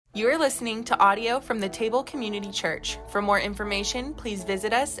You are listening to audio from the Table Community Church. For more information, please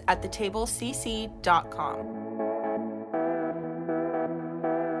visit us at thetablecc.com.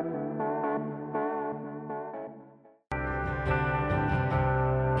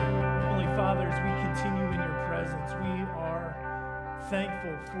 Heavenly Father, as we continue in your presence, we are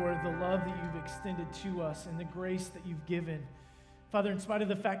thankful for the love that you've extended to us and the grace that you've given. Father, in spite of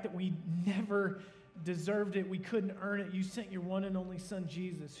the fact that we never deserved it, we couldn't earn it, you sent your one and only Son,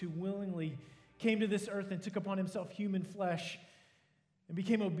 Jesus, who willingly came to this earth and took upon himself human flesh and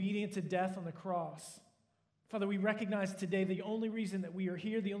became obedient to death on the cross. Father, we recognize today the only reason that we are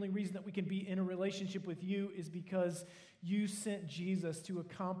here, the only reason that we can be in a relationship with you is because you sent Jesus to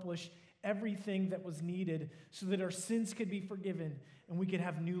accomplish everything that was needed so that our sins could be forgiven and we could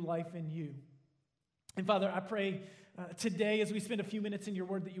have new life in you. And Father, I pray today, as we spend a few minutes in your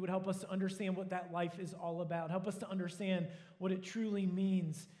word, that you would help us to understand what that life is all about. Help us to understand what it truly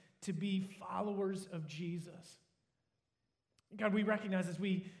means to be followers of Jesus. God, we recognize as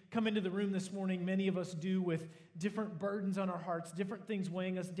we come into the room this morning, many of us do with different burdens on our hearts, different things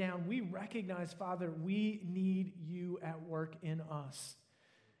weighing us down. We recognize, Father, we need you at work in us.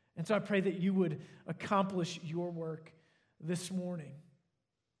 And so I pray that you would accomplish your work this morning.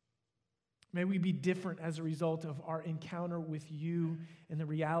 May we be different as a result of our encounter with you and the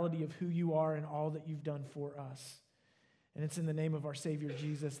reality of who you are and all that you've done for us. And it's in the name of our Savior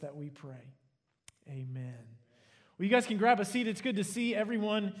Jesus that we pray. Amen. Well, you guys can grab a seat. It's good to see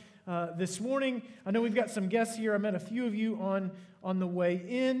everyone this morning. I know we've got some guests here. I met a few of you on the way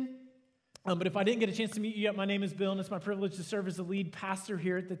in. But if I didn't get a chance to meet you yet, my name is Bill, and it's my privilege to serve as the lead pastor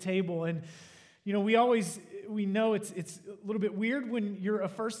here at the table. And you know, we know it's a little bit weird when you're a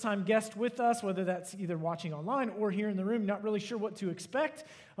first-time guest with us, whether that's either watching online or here in the room, not really sure what to expect,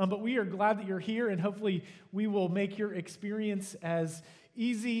 but we are glad that you're here, and hopefully we will make your experience as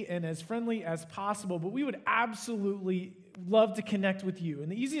easy and as friendly as possible. But we would absolutely love to connect with you,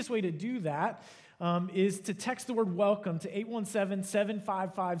 and the easiest way to do that is to text the word welcome to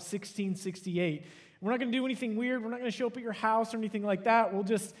 817-755-1668. We're not going to do anything weird. We're not going to show up at your house or anything like that.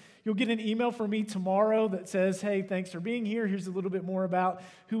 You'll get an email from me tomorrow that says, hey, thanks for being here. Here's a little bit more about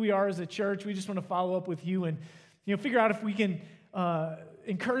who we are as a church. We just want to follow up with you and figure out if we can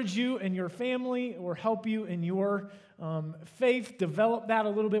encourage you and your family or help you in your faith, develop that a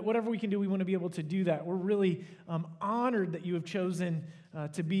little bit. Whatever we can do, we want to be able to do that. We're really honored that you have chosen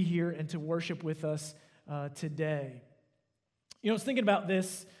to be here and to worship with us today. I was thinking about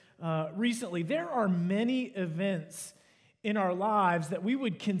this recently. There are many events in our lives that we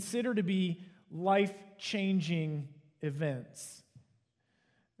would consider to be life-changing events.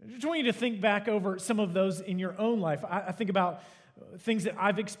 I just want you to think back over some of those in your own life. I think about things that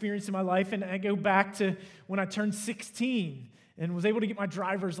I've experienced in my life, and I go back to when I turned 16 and was able to get my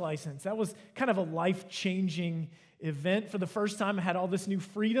driver's license. That was kind of a life-changing event. For the first time, I had all this new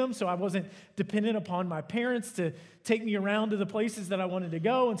freedom, so I wasn't dependent upon my parents to take me around to the places that I wanted to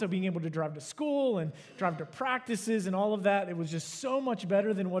go, and so being able to drive to school and drive to practices and all of that, it was just so much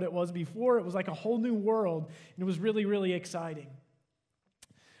better than what it was before. It was like a whole new world, and it was really, really exciting.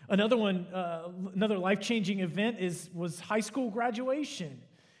 Another life-changing event was high school graduation.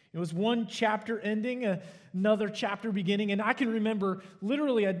 It was one chapter ending, another chapter beginning, and I can remember,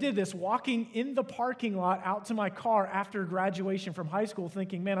 literally, I did this, walking in the parking lot out to my car after graduation from high school,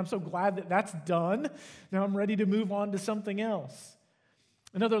 thinking, man, I'm so glad that that's done. Now I'm ready to move on to something else.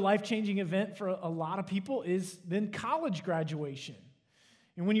 Another life-changing event for a lot of people is then college graduation.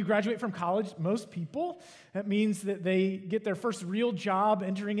 And when you graduate from college, most people, that means that they get their first real job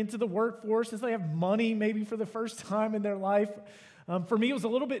entering into the workforce, as they have money maybe for the first time in their life. For me, it was a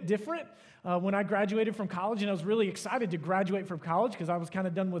little bit different when I graduated from college, and I was really excited to graduate from college because I was kind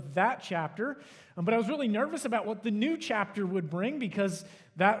of done with that chapter. But I was really nervous about what the new chapter would bring because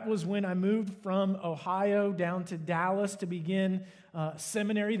that was when I moved from Ohio down to Dallas to begin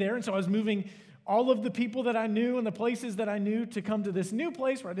seminary there. And so I was moving all of the people that I knew and the places that I knew to come to this new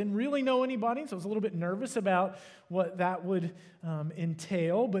place where I didn't really know anybody. So I was a little bit nervous about what that would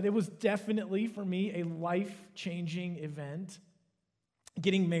entail. But it was definitely, for me, a life-changing event.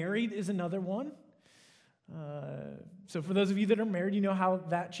 Getting married is another one. So for those of you that are married, you know how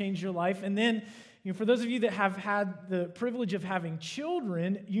that changed your life. And then, for those of you that have had the privilege of having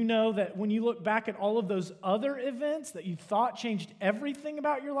children, you know that when you look back at all of those other events that you thought changed everything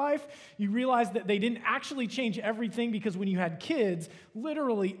about your life, you realize that they didn't actually change everything because when you had kids,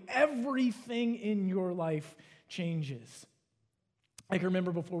 literally everything in your life changes. I can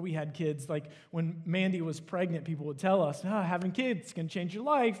remember before we had kids, like when Mandy was pregnant, people would tell us, having kids can change your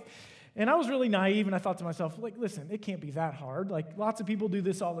life. And I was really naive, and I thought to myself, like, listen, it can't be that hard. Like, lots of people do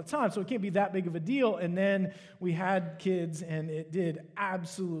this all the time, so it can't be that big of a deal. And then we had kids, and it did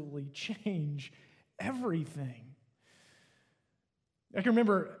absolutely change everything. I can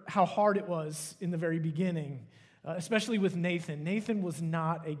remember how hard it was in the very beginning, especially with Nathan. Nathan was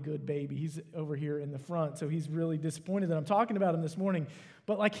not a good baby. He's over here in the front, so he's really disappointed that I'm talking about him this morning.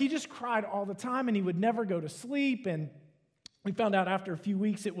 But, like, he just cried all the time, and he would never go to sleep, and we found out after a few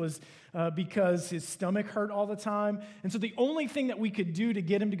weeks it was because his stomach hurt all the time. And so the only thing that we could do to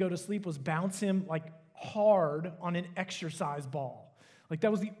get him to go to sleep was bounce him like hard on an exercise ball. Like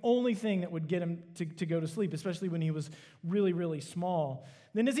that was the only thing that would get him to go to sleep, especially when he was really, really small.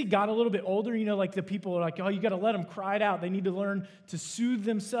 Then as he got a little bit older, like the people are like, oh, you got to let them cry it out. They need to learn to soothe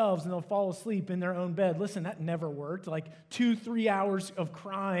themselves and they'll fall asleep in their own bed. Listen, that never worked. Like 2-3 hours of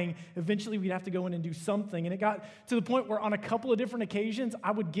crying, eventually we'd have to go in and do something. And it got to the point where on a couple of different occasions,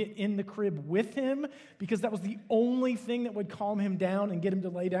 I would get in the crib with him because that was the only thing that would calm him down and get him to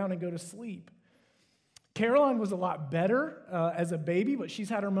lay down and go to sleep. Caroline was a lot better as a baby, but she's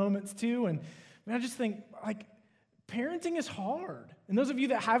had her moments too. And I just think, like, parenting is hard. And those of you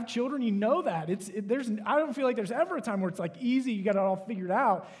that have children, you know that. I don't feel like there's ever a time where it's like easy, you got it all figured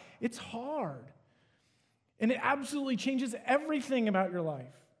out. It's hard. And it absolutely changes everything about your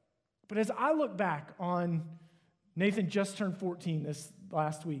life. But as I look back on, Nathan just turned 14 this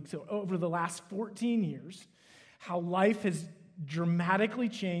last week, so over the last 14 years, how life has dramatically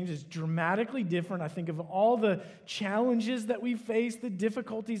changed, is dramatically different. I think of all the challenges that we faced, the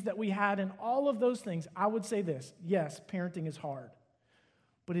difficulties that we had, and all of those things, I would say this: yes, parenting is hard,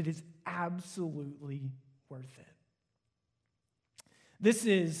 but it is absolutely worth it. This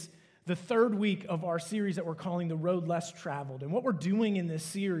is the third week of our series that we're calling The Road Less Traveled. And what we're doing in this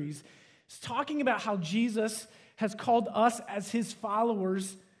series is talking about how Jesus has called us as his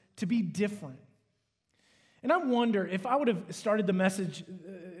followers to be different. And I wonder if I would have started the message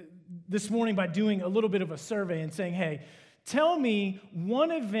this morning by doing a little bit of a survey and saying, hey, tell me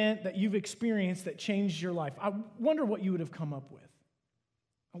one event that you've experienced that changed your life. I wonder what you would have come up with.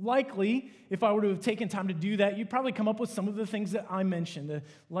 Likely, if I were to have taken time to do that, you'd probably come up with some of the things that I mentioned, the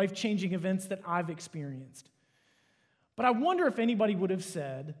life-changing events that I've experienced. But I wonder if anybody would have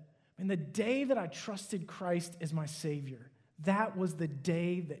said, in the day that I trusted Christ as my Savior, that was the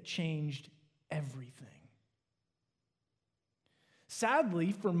day that changed everything.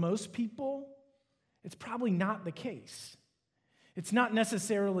 Sadly, for most people, it's probably not the case. It's not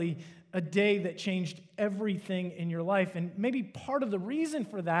necessarily a day that changed everything in your life. And maybe part of the reason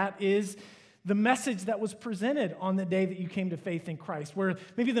for that is the message that was presented on the day that you came to faith in Christ, where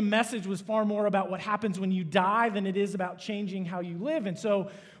maybe the message was far more about what happens when you die than it is about changing how you live. And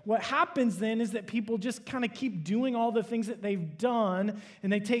so what happens then is that people just kind of keep doing all the things that they've done,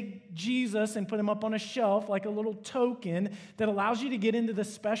 and they take Jesus and put him up on a shelf like a little token that allows you to get into the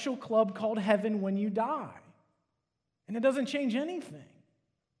special club called heaven when you die. And it doesn't change anything.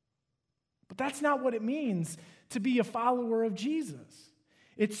 But that's not what it means to be a follower of Jesus.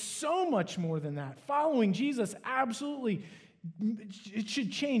 It's so much more than that. Following Jesus, absolutely, it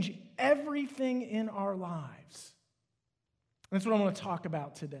should change everything in our lives. That's what I want to talk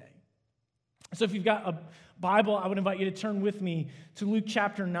about today. So if you've got a Bible, I would invite you to turn with me to Luke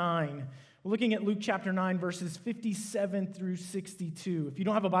chapter 9. We're looking at Luke chapter 9, verses 57 through 62. If you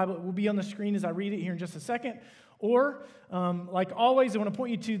don't have a Bible, it will be on the screen as I read it here in just a second. Or, like always, I want to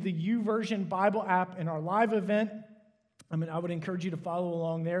point you to the YouVersion Bible app in our live event. I would encourage you to follow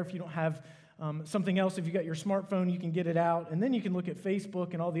along there. If you don't have something else, if you got your smartphone, you can get it out. And then you can look at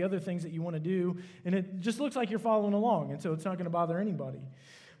Facebook and all the other things that you want to do. And it just looks like you're following along. And so it's not going to bother anybody.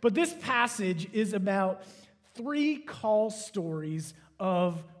 But this passage is about 3 call stories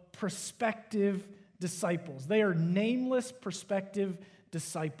of prospective disciples. They are nameless prospective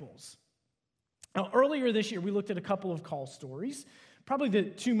disciples. Now, earlier this year, we looked at a couple of call stories. Probably the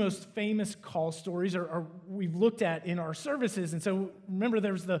 2 most famous call stories are we've looked at in our services. And so remember,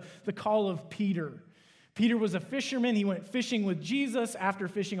 there was the call of Peter. Peter was a fisherman. He went fishing with Jesus after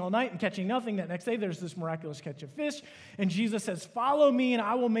fishing all night and catching nothing. That next day, there's this miraculous catch of fish. And Jesus says, "Follow me, and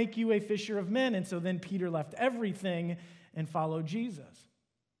I will make you a fisher of men." And so then Peter left everything and followed Jesus.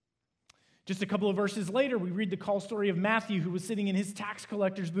 Just a couple of verses later, we read the call story of Matthew, who was sitting in his tax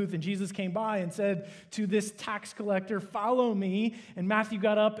collector's booth, and Jesus came by and said to this tax collector, "Follow me." And Matthew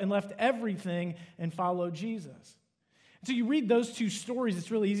got up and left everything and followed Jesus. So you read those 2 stories,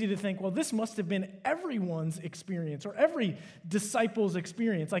 it's really easy to think, well, this must have been everyone's experience or every disciple's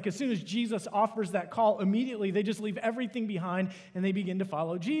experience. Like as soon as Jesus offers that call, immediately they just leave everything behind and they begin to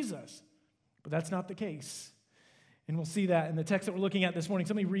follow Jesus. But that's not the case. And we'll see that in the text that we're looking at this morning.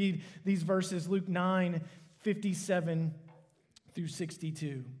 So let me read these verses, Luke 9:57 through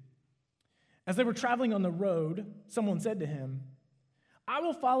 62. As they were traveling on the road, someone said to him, "I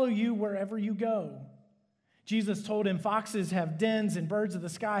will follow you wherever you go." Jesus told him, "Foxes have dens and birds of the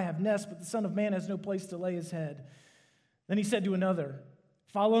sky have nests, but the Son of Man has no place to lay his head." Then he said to another,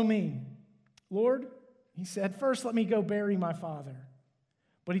 "Follow me." "Lord," he said, "first let me go bury my father."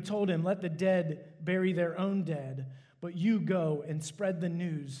 But he told him, "Let the dead bury their own dead, but you go and spread the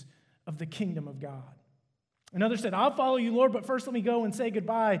news of the kingdom of God." Another said, "I'll follow you, Lord, but first let me go and say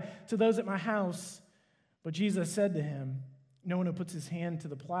goodbye to those at my house." But Jesus said to him, "No one who puts his hand to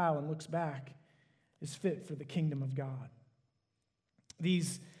the plow and looks back is fit for the kingdom of God."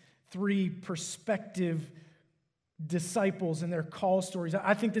 These three prospective disciples and their call stories,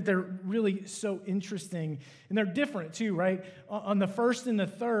 I think that they're really so interesting. And they're different too, right? On the first and the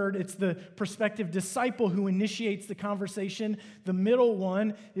third, it's the prospective disciple who initiates the conversation. The middle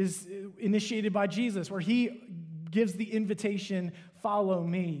one is initiated by Jesus, where he gives the invitation, "Follow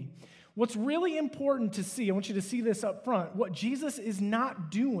me." What's really important to see, I want you to see this up front, what Jesus is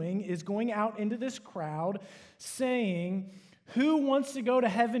not doing is going out into this crowd saying, "Who wants to go to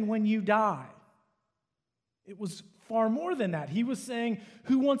heaven when you die?" It was far more than that. He was saying,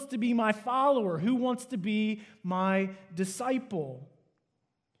 "Who wants to be my follower? Who wants to be my disciple?"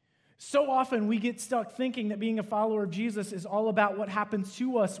 So often we get stuck thinking that being a follower of Jesus is all about what happens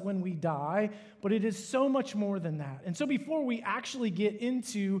to us when we die, but it is so much more than that. And so before we actually get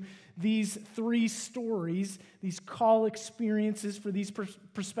into these three stories, these call experiences for these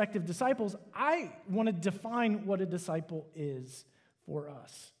prospective disciples, I want to define what a disciple is for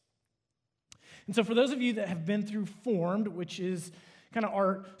us. And so for those of you that have been through Formed, which is kind of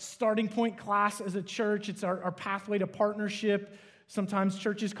our starting point class as a church, it's our pathway to partnership. Sometimes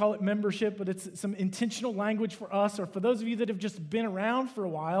churches call it membership, but it's some intentional language for us. Or for those of you that have just been around for a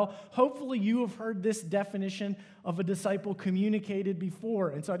while, hopefully you have heard this definition of a disciple communicated before.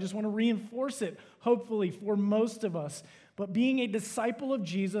 And so I just want to reinforce it, hopefully, for most of us. But being a disciple of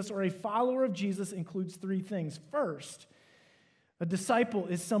Jesus or a follower of Jesus includes three things. First, a disciple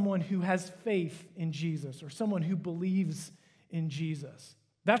is someone who has faith in Jesus or someone who believes in Jesus.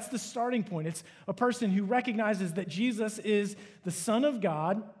 That's the starting point. It's a person who recognizes that Jesus is the Son of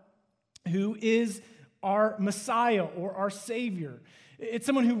God, who is our Messiah or our Savior. It's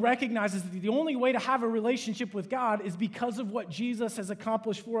someone who recognizes that the only way to have a relationship with God is because of what Jesus has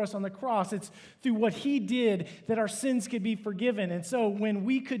accomplished for us on the cross. It's through what he did that our sins could be forgiven. And so when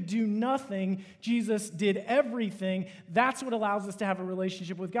we could do nothing, Jesus did everything. That's what allows us to have a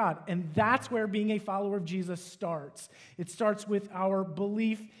relationship with God. And that's where being a follower of Jesus starts. It starts with our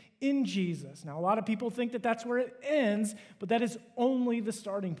belief in Jesus. Now, a lot of people think that that's where it ends, but that is only the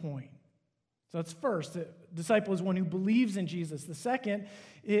starting point. So that's first. A disciple is one who believes in Jesus. The second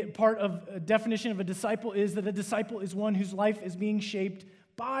part of a definition of a disciple is that a disciple is one whose life is being shaped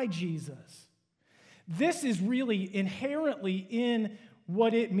by Jesus. This is really inherently in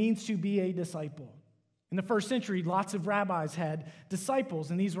what it means to be a disciple. In the first century, lots of rabbis had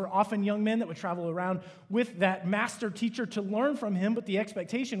disciples, and these were often young men that would travel around with that master teacher to learn from him, but the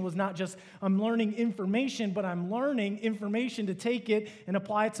expectation was not just, I'm learning information, but I'm learning information to take it and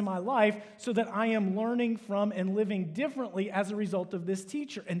apply it to my life so that I am learning from and living differently as a result of this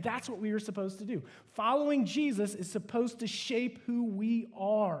teacher. And that's what we are supposed to do. Following Jesus is supposed to shape who we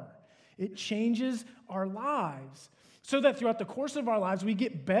are. It changes our lives, so that throughout the course of our lives, we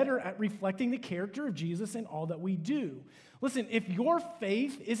get better at reflecting the character of Jesus in all that we do. Listen, if your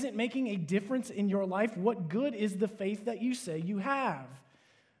faith isn't making a difference in your life, what good is the faith that you say you have?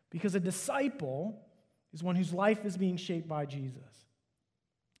 Because a disciple is one whose life is being shaped by Jesus.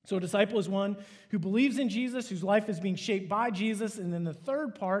 So a disciple is one who believes in Jesus, whose life is being shaped by Jesus. And then the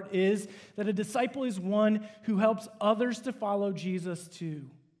third part is that a disciple is one who helps others to follow Jesus too.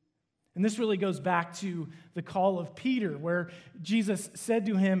 And this really goes back to the call of Peter, where Jesus said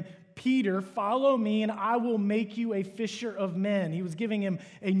to him, "Peter, follow me and I will make you a fisher of men." He was giving him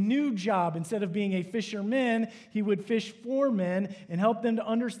a new job. Instead of being a fisherman, he would fish for men and help them to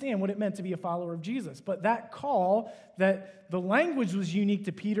understand what it meant to be a follower of Jesus. But that call, that the language was unique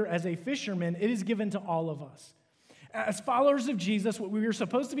to Peter as a fisherman, it is given to all of us. As followers of Jesus, what we are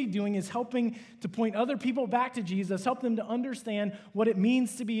supposed to be doing is helping to point other people back to Jesus, help them to understand what it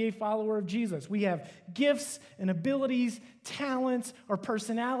means to be a follower of Jesus. We have gifts and abilities, talents, our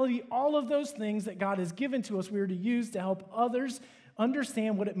personality, all of those things that God has given to us we are to use to help others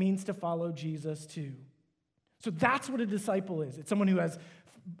understand what it means to follow Jesus too. So that's what a disciple is. It's someone who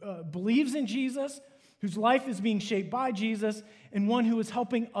believes in Jesus, whose life is being shaped by Jesus, and one who is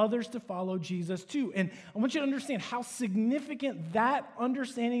helping others to follow Jesus too. And I want you to understand how significant that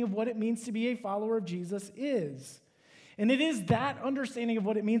understanding of what it means to be a follower of Jesus is. And it is that understanding of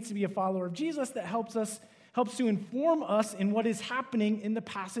what it means to be a follower of Jesus that helps to inform us in what is happening in the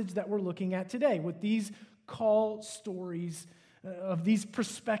passage that we're looking at today with these call stories of these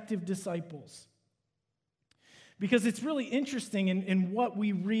prospective disciples. Because it's really interesting in what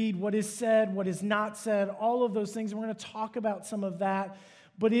we read, what is said, what is not said, all of those things. We're going to talk about some of that.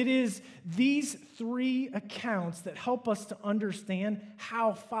 But it is these three accounts that help us to understand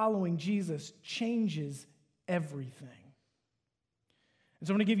how following Jesus changes everything. And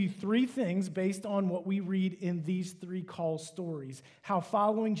so I'm going to give you three things based on what we read in these three call stories, how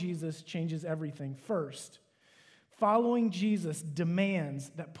following Jesus changes everything. First, following Jesus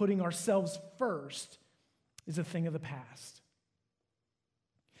demands that putting ourselves first is a thing of the past.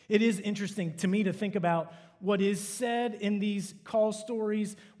 It is interesting to me to think about what is said in these call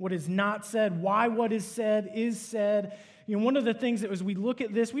stories, what is not said, why what is said is said. You know, one of the things that as we look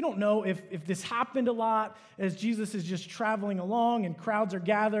at this, we don't know if this happened a lot as Jesus is just traveling along and crowds are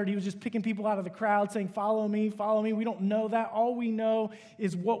gathered. He was just picking people out of the crowd saying, follow me, follow me. We don't know that. All we know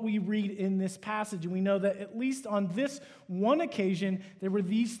is what we read in this passage. And we know that at least on this one occasion, there were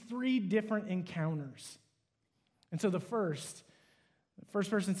these three different encounters. And so the first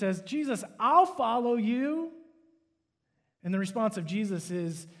person says, Jesus, I'll follow you. And the response of Jesus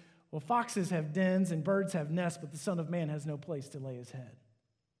is, well, foxes have dens and birds have nests, but the Son of Man has no place to lay his head.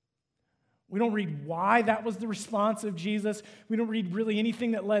 We don't read why that was the response of Jesus. We don't read really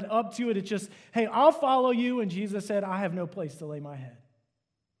anything that led up to it. It's just, hey, I'll follow you. And Jesus said, I have no place to lay my head.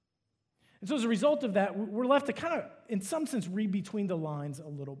 And so as a result of that, we're left to kind of, in some sense, read between the lines a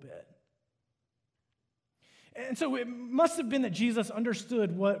little bit. And so it must have been that Jesus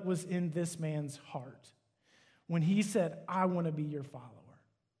understood what was in this man's heart when he said, I want to be your follower.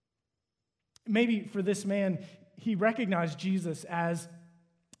 Maybe for this man, he recognized Jesus as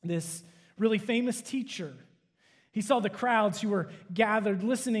this really famous teacher. He saw the crowds who were gathered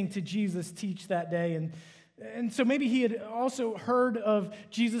listening to Jesus teach that day. And so maybe he had also heard of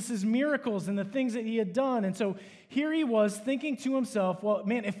Jesus' miracles and the things that he had done. And so here he was thinking to himself, well,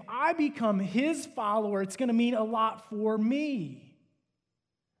 man, if I become his follower, it's going to mean a lot for me.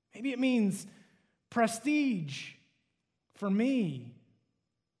 Maybe it means prestige for me,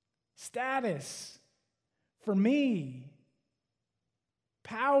 status for me,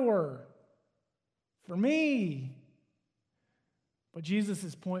 power for me. But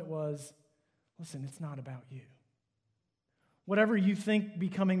Jesus' point was, listen, it's not about you. Whatever you think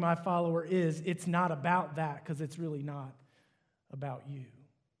becoming my follower is, it's not about that because it's really not about you.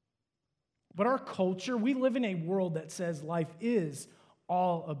 But our culture, we live in a world that says life is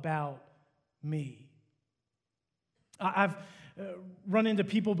all about me. I've run into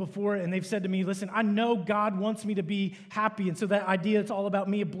people before and they've said to me, listen, I know God wants me to be happy. And so that idea it's all about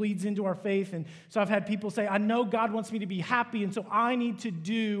me, it bleeds into our faith. And so I've had people say, I know God wants me to be happy. And so I need to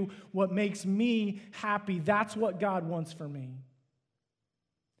do what makes me happy. That's what God wants for me.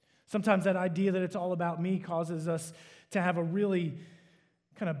 Sometimes that idea that it's all about me causes us to have a really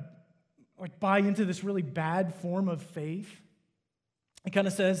kind of like buy into this really bad form of faith. It kind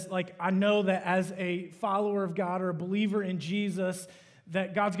of says, like, I know that as a follower of God or a believer in Jesus,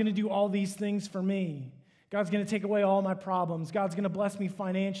 that God's going to do all these things for me. God's going to take away all my problems. God's going to bless me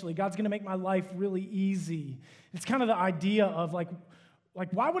financially. God's going to make my life really easy. It's kind of the idea of, like,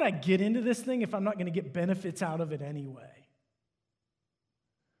 why would I get into this thing if I'm not going to get benefits out of it anyway?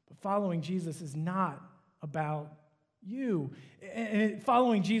 But following Jesus is not about you. And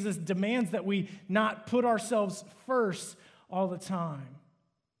following Jesus demands that we not put ourselves first all the time.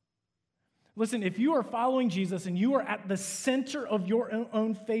 Listen, if you are following Jesus and you are at the center of your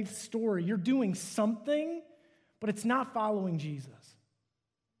own faith story, you're doing something, but it's not following Jesus.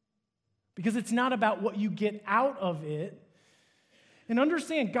 Because it's not about what you get out of it. And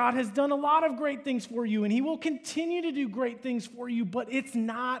understand, God has done a lot of great things for you, and He will continue to do great things for you, but it's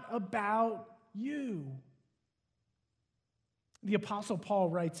not about you. The Apostle Paul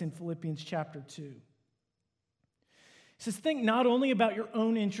writes in Philippians chapter 2. He says, think not only about your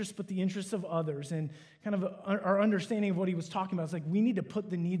own interests, but the interests of others. And kind of our understanding of what he was talking about is like we need to put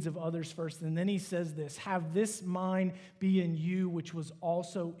the needs of others first. And then he says this, have this mind be in you, which was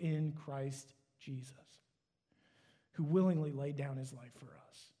also in Christ Jesus, who willingly laid down his life for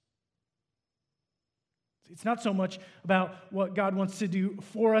us. It's not so much about what God wants to do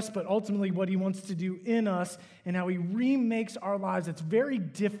for us, but ultimately what he wants to do in us and how he remakes our lives. It's very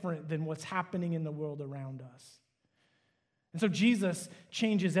different than what's happening in the world around us. And so Jesus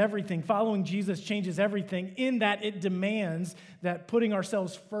changes everything. Following Jesus changes everything in that it demands that putting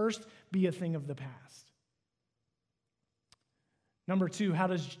ourselves first be a thing of the past. Number two, how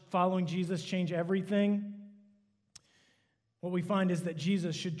does following Jesus change everything? What we find is that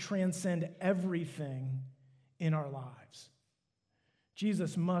Jesus should transcend everything in our lives.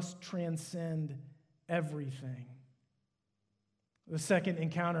 Jesus must transcend everything. The second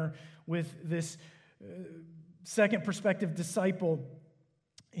encounter with this second perspective disciple,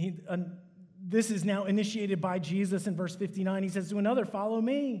 this is now initiated by Jesus in verse 59. He says to another, "Follow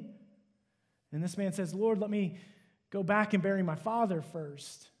me." And this man says, "Lord, let me go back and bury my father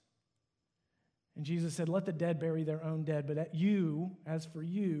first." And Jesus said, "Let the dead bury their own dead, but as for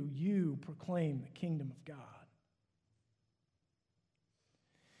you, you proclaim the kingdom of God."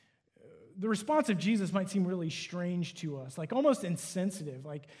 The response of Jesus might seem really strange to us, like almost insensitive.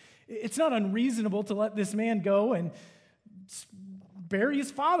 Like, it's not unreasonable to let this man go and bury his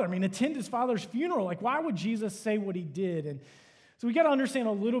father. I mean, attend his father's funeral. Like, why would Jesus say what he did? And so we got to understand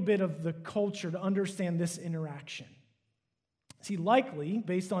a little bit of the culture to understand this interaction. See, likely,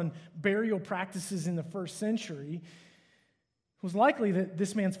 based on burial practices in the first century, it was likely that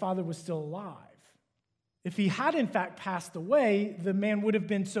this man's father was still alive. If he had in fact passed away, the man would have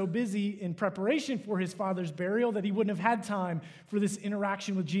been so busy in preparation for his father's burial that he wouldn't have had time for this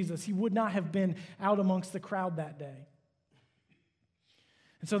interaction with Jesus. He would not have been out amongst the crowd that day.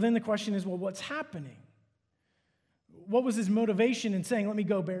 And so then the question is, well, what's happening? What was his motivation in saying, "Let me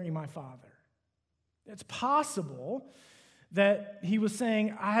go bury my father"? It's possible that he was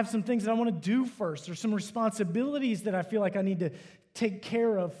saying, "I have some things that I want to do first. There's some responsibilities that I feel like I need to take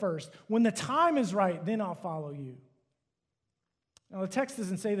care of first. When the time is right, then I'll follow you." Now, the text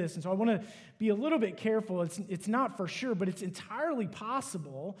doesn't say this, and so I want to be a little bit careful. It's not for sure, but it's entirely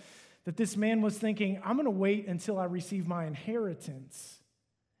possible that this man was thinking, "I'm going to wait until I receive my inheritance,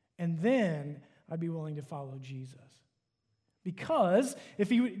 and then I'd be willing to follow Jesus." Because if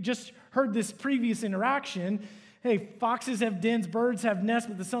he just heard this previous interaction, hey, foxes have dens, birds have nests,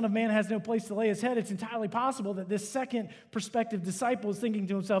 but the Son of Man has no place to lay his head, it's entirely possible that this second perspective disciple is thinking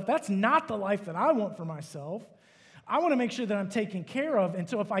to himself, "That's not the life that I want for myself. I want to make sure that I'm taken care of, and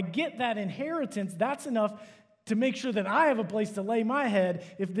so if I get that inheritance, that's enough to make sure that I have a place to lay my head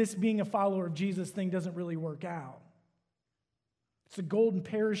if this being a follower of Jesus thing doesn't really work out." It's a golden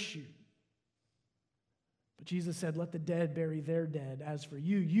parachute. But Jesus said, "Let the dead bury their dead. As for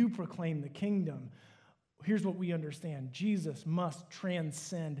you, you proclaim the kingdom." Here's what we understand. Jesus must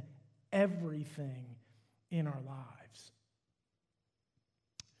transcend everything in our lives.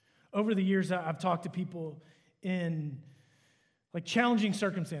 Over the years, I've talked to people in challenging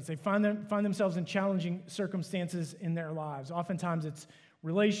circumstances. They find themselves in challenging circumstances in their lives. Oftentimes it's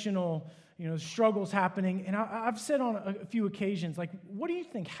relational, struggles happening. And I've said on a few occasions, what do you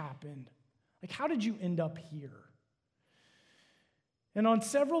think happened? How did you end up here? And on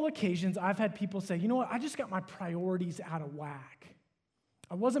several occasions, I've had people say, "You know what, I just got my priorities out of whack.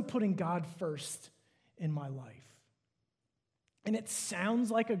 I wasn't putting God first in my life." And it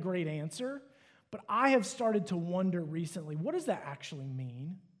sounds like a great answer, but I have started to wonder recently, what does that actually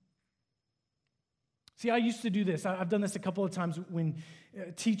mean? See, I used to do this. I've done this a couple of times when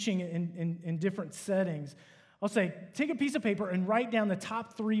teaching in different settings. I'll say, take a piece of paper and write down the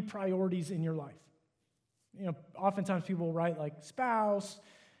top 3 priorities in your life. Oftentimes people will write spouse,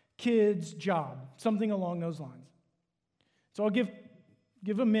 kids, job, something along those lines. So I'll give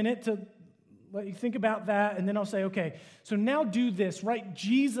a minute to let you think about that, and then I'll say, okay, so now do this. Write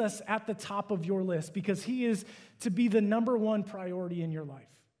Jesus at the top of your list because he is to be the number 1 priority in your life.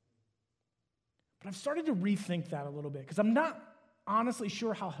 But I've started to rethink that a little bit because I'm not honestly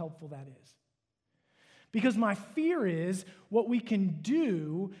sure how helpful that is. Because my fear is what we can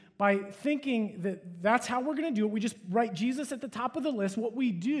do by thinking that that's how we're going to do it. We just write Jesus at the top of the list. What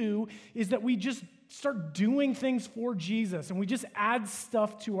we do is that we just start doing things for Jesus and we just add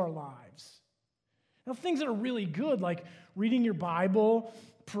stuff to our lives. Now, things that are really good, like reading your Bible,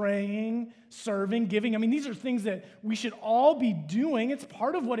 praying, serving, giving. I mean, these are things that we should all be doing. It's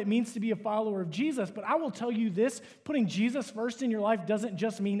part of what it means to be a follower of Jesus. But I will tell you this, putting Jesus first in your life doesn't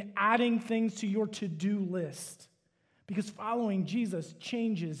just mean adding things to your to-do list. Because following Jesus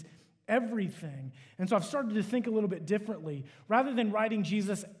changes everything. And so I've started to think a little bit differently. Rather than writing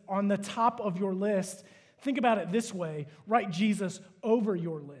Jesus on the top of your list, think about it this way. Write Jesus over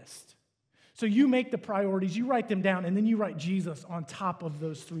your list. So you make the priorities, you write them down, and then you write Jesus on top of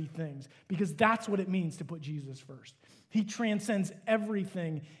those 3 things because that's what it means to put Jesus first. He transcends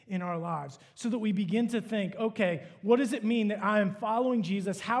everything in our lives so that we begin to think, okay, what does it mean that I am following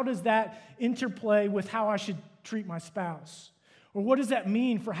Jesus? How does that interplay with how I should treat my spouse? Or what does that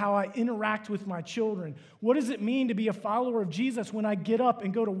mean for how I interact with my children? What does it mean to be a follower of Jesus when I get up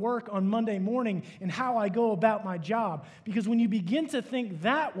and go to work on Monday morning and how I go about my job? Because when you begin to think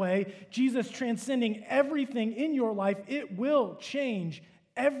that way, Jesus transcending everything in your life, it will change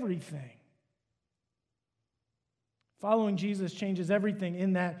everything. Following Jesus changes everything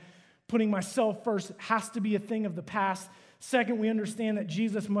in that putting myself first has to be a thing of the past. Second, we understand that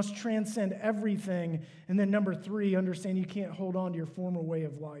Jesus must transcend everything. And then number 3, understand you can't hold on to your former way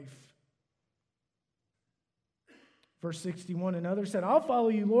of life. Verse 61, another said, I'll follow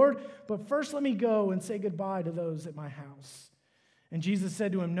you, Lord, but first let me go and say goodbye to those at my house. And Jesus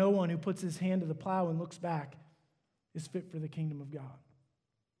said to him, no one who puts his hand to the plow and looks back is fit for the kingdom of God.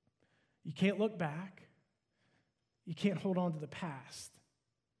 You can't look back. You can't hold on to the past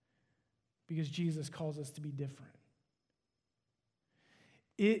because Jesus calls us to be different.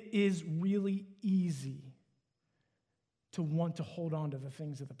 It is really easy to want to hold on to the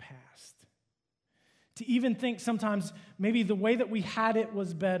things of the past. To even think sometimes maybe the way that we had it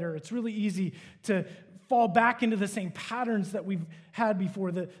was better. It's really easy to fall back into the same patterns that we've had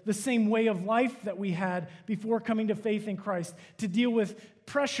before, the same way of life that we had before coming to faith in Christ, to deal with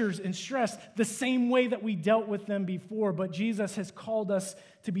pressures and stress the same way that we dealt with them before. But Jesus has called us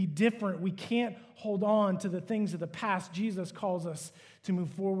to be different. We can't hold on to the things of the past. Jesus calls us to move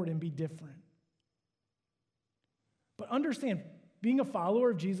forward and be different. But understand, being a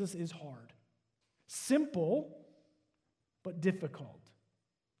follower of Jesus is hard. Simple, but difficult.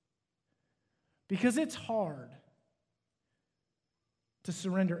 Because it's hard to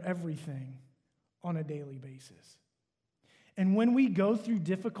surrender everything on a daily basis. And when we go through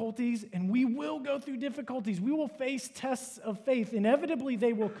difficulties, and we will go through difficulties, we will face tests of faith. Inevitably,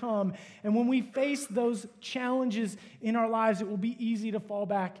 they will come. And when we face those challenges in our lives, it will be easy to fall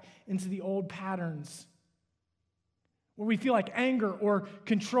back into the old patterns where we feel like anger or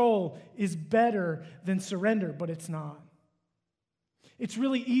control is better than surrender, but it's not. It's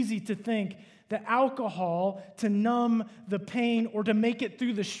really easy to think that alcohol to numb the pain or to make it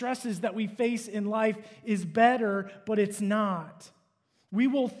through the stresses that we face in life is better, but it's not. We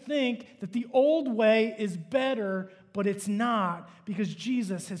will think that the old way is better, but it's not, because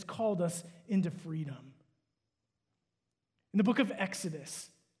Jesus has called us into freedom. In the book of Exodus,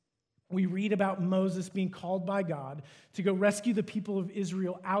 we read about Moses being called by God to go rescue the people of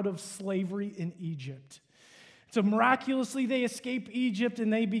Israel out of slavery in Egypt. So miraculously, they escape Egypt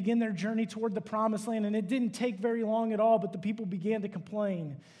and they begin their journey toward the promised land. And it didn't take very long at all, but the people began to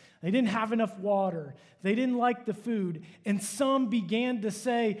complain. They didn't have enough water. They didn't like the food. And some began to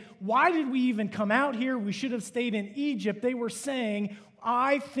say, why did we even come out here? We should have stayed in Egypt. They were saying,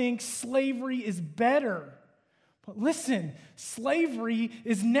 I think slavery is better. But listen, slavery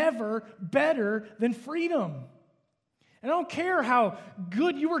is never better than freedom. And I don't care how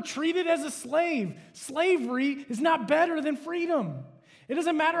good you were treated as a slave. Slavery is not better than freedom. It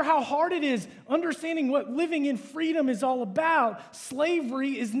doesn't matter how hard it is. Understanding what living in freedom is all about,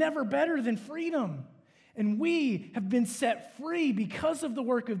 slavery is never better than freedom. And we have been set free because of the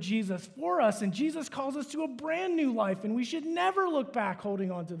work of Jesus for us. And Jesus calls us to a brand new life. And we should never look back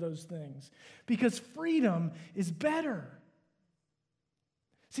holding on to those things because freedom is better.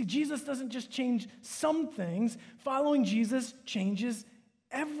 See, Jesus doesn't just change some things. Following Jesus changes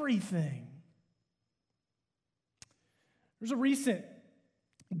everything. There's a recent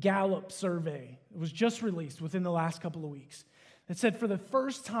Gallup survey that was just released within the last couple of weeks that said for the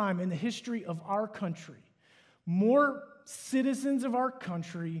first time in the history of our country, more citizens of our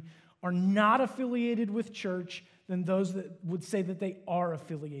country are not affiliated with church than those that would say that they are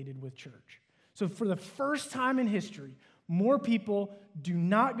affiliated with church. So for the first time in history, more people do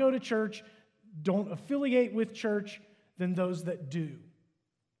not go to church, don't affiliate with church than those that do.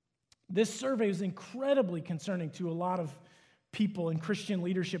 This survey is incredibly concerning to a lot of people in Christian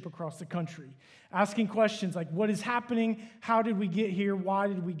leadership across the country, asking questions like, what is happening? How did we get here? Why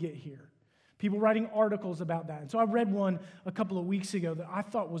did we get here? People writing articles about that. And so I read one a couple of weeks ago that I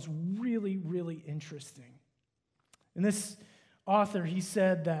thought was really, really interesting. And this author, he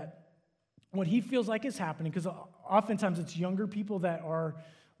said that what he feels like is happening, because oftentimes it's younger people that are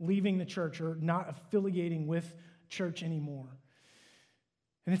leaving the church or not affiliating with church anymore.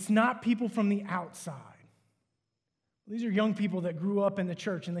 And it's not people from the outside. These are young people that grew up in the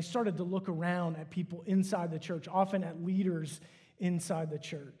church, and they started to look around at people inside the church, often at leaders inside the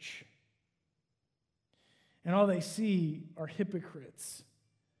church. And all they see are hypocrites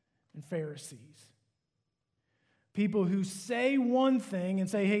and Pharisees. People who say one thing and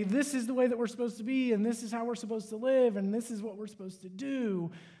say, hey, this is the way that we're supposed to be, and this is how we're supposed to live, and this is what we're supposed to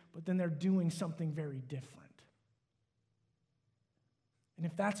do, but then they're doing something very different. And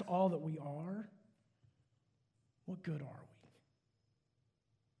if that's all that we are, what good are we?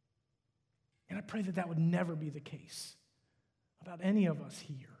 And I pray that that would never be the case about any of us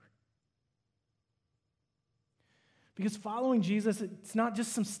here. Because following Jesus, it's not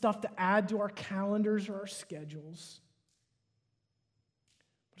just some stuff to add to our calendars or our schedules,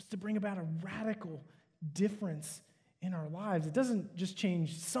 but it's to bring about a radical difference in our lives. It doesn't just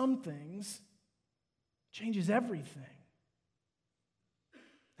change some things, it changes everything.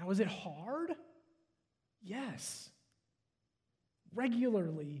 Now, is it hard? Yes.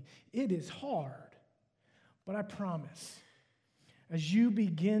 Regularly, it is hard. But I promise, as you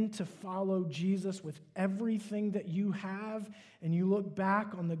begin to follow Jesus with everything that you have, and you look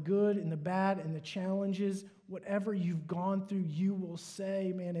back on the good and the bad and the challenges, whatever you've gone through, you will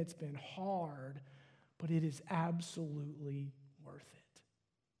say, man, it's been hard, but it is absolutely worth it.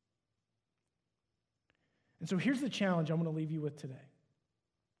 And so here's the challenge I'm going to leave you with today.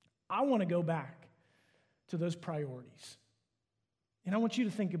 I want to go back to those priorities. And I want you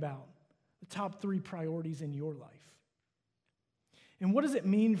to think about the top 3 priorities in your life. And what does it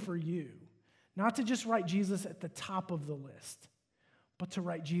mean for you not to just write Jesus at the top of the list, but to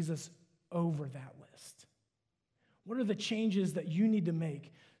write Jesus over that list? What are the changes that you need to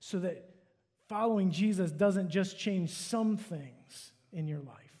make so that following Jesus doesn't just change some things in your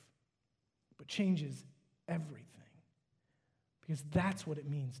life, but changes everything? Because that's what it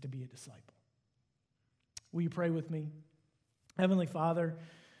means to be a disciple. Will you pray with me? Heavenly Father,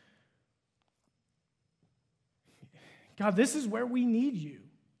 God, this is where we need you.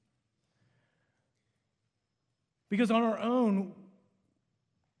 Because on our own,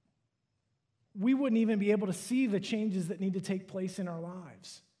 we wouldn't even be able to see the changes that need to take place in our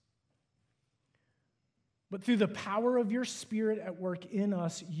lives. But through the power of your Spirit at work in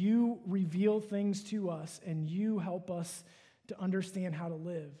us, you reveal things to us and you help us to understand how to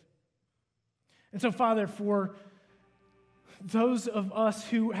live. And so, Father, for those of us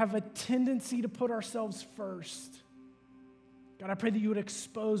who have a tendency to put ourselves first, God, I pray that you would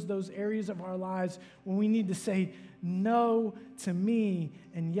expose those areas of our lives when we need to say no to me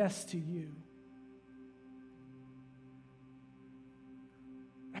and yes to you.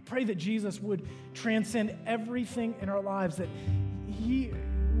 I pray that Jesus would transcend everything in our lives, that he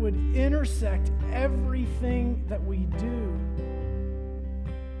would intersect everything that we do.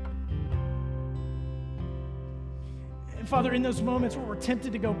 And Father, in those moments where we're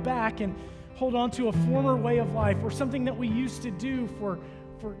tempted to go back and hold on to a former way of life or something that we used to do for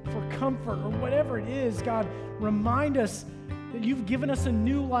comfort or whatever it is, God, remind us that you've given us a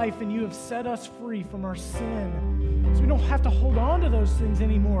new life and you have set us free from our sin. So we don't have to hold on to those things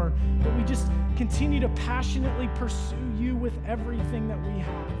anymore, but we just continue to passionately pursue you with everything that we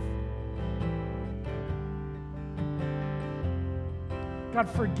have. God,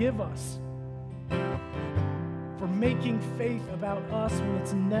 forgive us for making faith about us when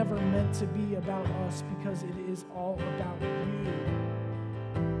it's never meant to be about us, because it is all about you.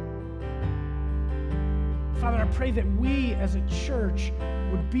 Father, I pray that we as a church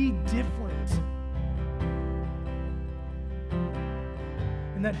would be different,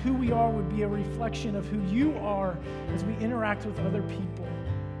 and that who we are would be a reflection of who you are as we interact with other people,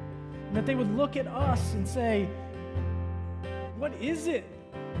 and that they would look at us and say, what is it?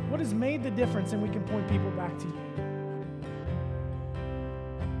 What has made the difference? And we can point people back to you.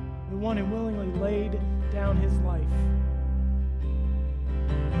 The one who willingly laid down his life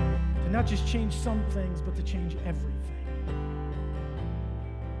to not just change some things, but to change everything.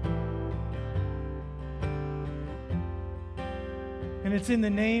 And it's in the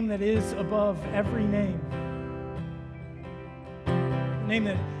name that is above every name. The name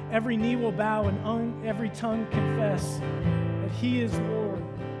that every knee will bow and every tongue confess that he is Lord,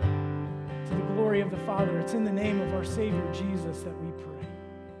 to the glory of the Father. It's in the name of our Savior Jesus that we pray.